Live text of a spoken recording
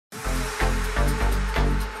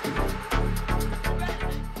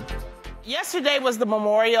Yesterday was the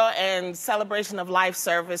memorial and celebration of life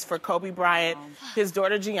service for Kobe Bryant, his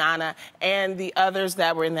daughter Gianna, and the others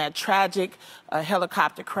that were in that tragic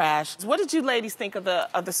helicopter crash. What did you ladies think of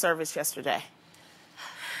the service yesterday?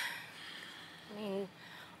 I mean,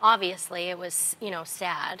 obviously it was,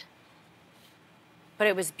 sad. But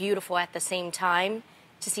it was beautiful at the same time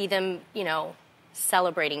to see them,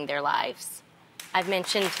 celebrating their lives. I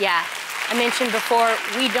mentioned before,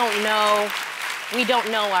 we don't know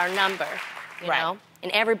our number, you know?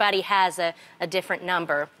 And everybody has a different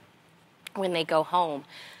number when they go home.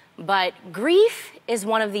 But grief is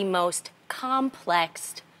one of the most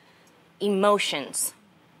complex emotions.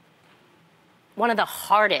 One of the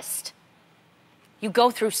hardest. You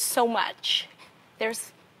go through so much.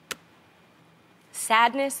 There's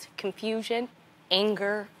sadness, confusion,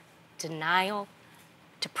 anger, denial,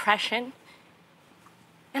 depression.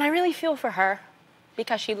 And I really feel for her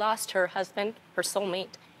because she lost her husband, her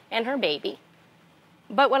soulmate, and her baby.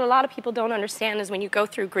 But what a lot of people don't understand is when you go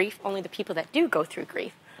through grief, only the people that do go through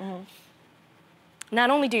grief. Not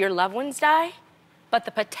only do your loved ones die, but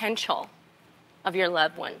the potential of your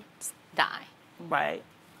loved ones die. Right.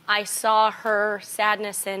 I saw her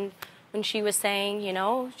sadness in when she was saying,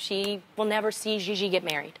 she will never see Gigi get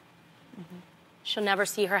married. She'll never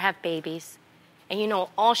see her have babies. And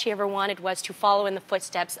all she ever wanted was to follow in the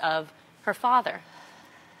footsteps of her father.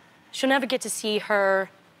 She'll never get to see her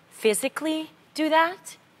physically do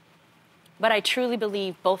that, but I truly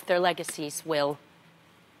believe both their legacies will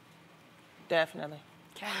definitely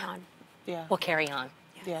carry on. Yeah. Will carry on.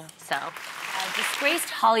 Yeah. So,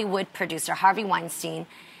 disgraced Hollywood producer Harvey Weinstein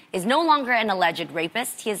is no longer an alleged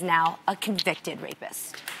rapist. He is now a convicted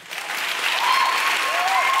rapist.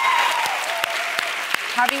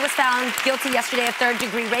 Harvey was found guilty yesterday of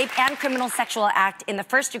third-degree rape and criminal sexual act in the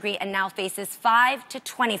first degree and now faces 5 to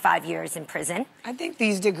 25 years in prison. I think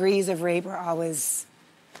these degrees of rape are always,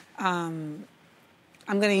 I'm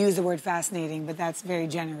going to use the word fascinating, but that's very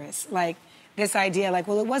generous. Like, this idea,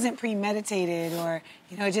 well, it wasn't premeditated or,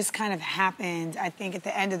 it just kind of happened. I think at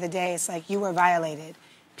the end of the day, it's like you were violated.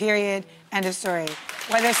 Period. End of story.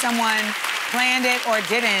 Whether someone planned it or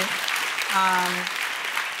didn't,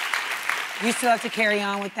 you still have to carry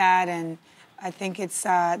on with that. And I think it's,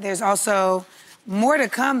 there's also more to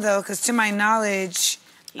come, though, because to my knowledge,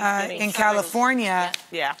 in California,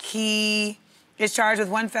 he is charged with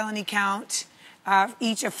 1 felony count,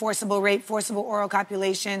 each of forcible rape, forcible oral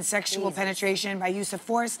copulation, sexual penetration by use of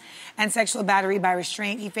force, and sexual battery by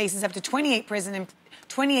restraint. He faces up to 28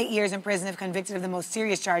 years in prison if convicted of the most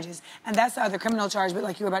serious charges. And that's the other criminal charge, but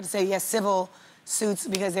like you were about to say, yes, civil suits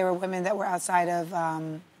because there were women that were outside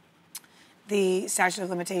of the statute of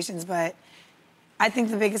limitations. But I think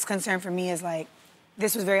the biggest concern for me is,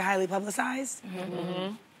 this was very highly publicized.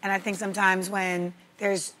 And I think sometimes when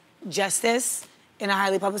there's justice in a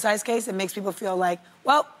highly publicized case, it makes people feel like,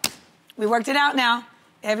 well, we worked it out now.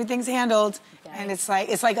 Everything's handled. And it's like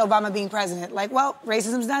Obama being president. Well,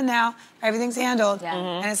 racism's done now. Everything's handled.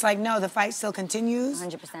 And it's like, no, the fight still continues.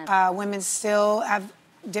 100%. Women still have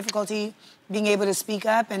difficulty being able to speak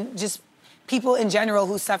up, and just people in general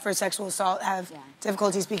who suffer sexual assault have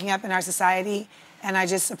difficulty speaking up in our society. And I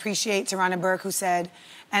just appreciate Tarana Burke, who said,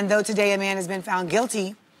 and though today a man has been found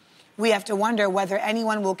guilty, we have to wonder whether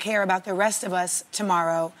anyone will care about the rest of us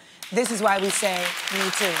tomorrow. This is why we say, me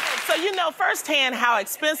too. So you know firsthand how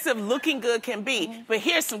expensive looking good can be. But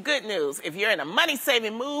here's some good news. If you're in a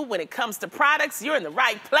money-saving mood when it comes to products, you're in the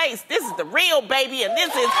right place. This is the real, baby, and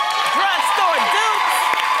this is Drugstore Dukes.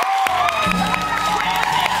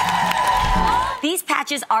 These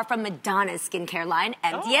patches are from Madonna's skincare line,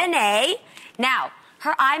 MDNA. Now,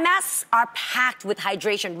 her eye masks are packed with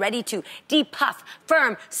hydration, ready to depuff,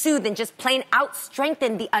 firm, soothe, and just plain out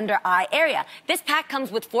strengthen the under eye area. This pack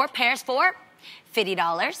comes with 4 pairs for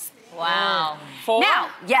 $50. wow. 4? Now,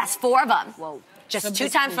 yes, 4 of them. Whoa. Just 2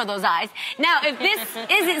 times for those eyes. Now, if this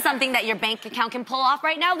isn't something that your bank account can pull off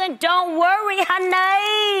right now, then don't worry,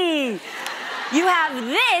 honey. You have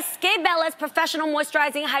this, Kay Bella's professional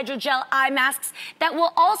moisturizing hydrogel eye masks that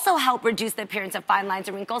will also help reduce the appearance of fine lines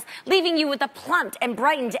and wrinkles, leaving you with a plumped and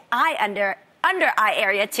brightened eye under eye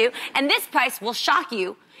area too. And this price will shock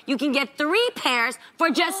you. You can get 3 pairs for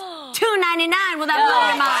just $2.99. Will that blow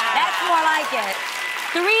your mind? That's more like it.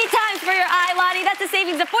 3 times for your eye, Lottie. That's a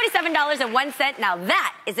savings of $47.01. Now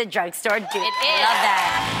that is a drugstore dupe. It is. Love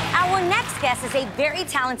that. Our next guest is a very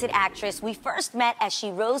talented actress we first met as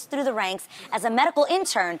she rose through the ranks as a medical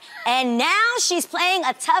intern. And now she's playing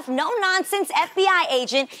a tough, no-nonsense FBI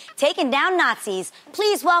agent taking down Nazis.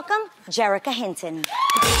 Please welcome Jerrika Hinton.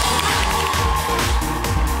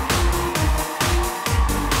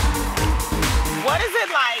 What is it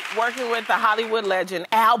like working with the Hollywood legend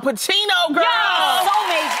Al Pacino, girl. Yo, so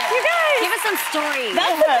major. You guys. Give us some stories.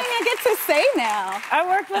 That's the thing I get to say now. I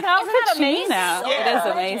work with Al Pacino. Yeah. It is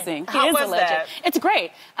amazing. How He is was a legend. that? It's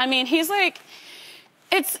great. I mean, he's like...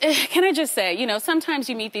 can I just say, you know, sometimes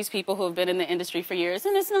you meet these people who have been in the industry for years,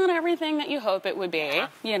 and it's not everything that you hope it would be,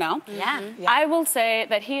 you know? Yeah. I will say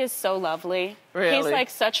that he is so lovely. Really? He's like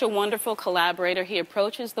such a wonderful collaborator. He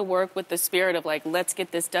approaches the work with the spirit of like, let's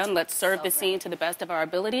get this done. Let's serve the scene to the best of our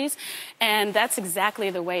abilities. And that's exactly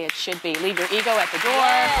the way it should be. Leave your ego at the door.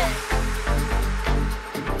 Yes.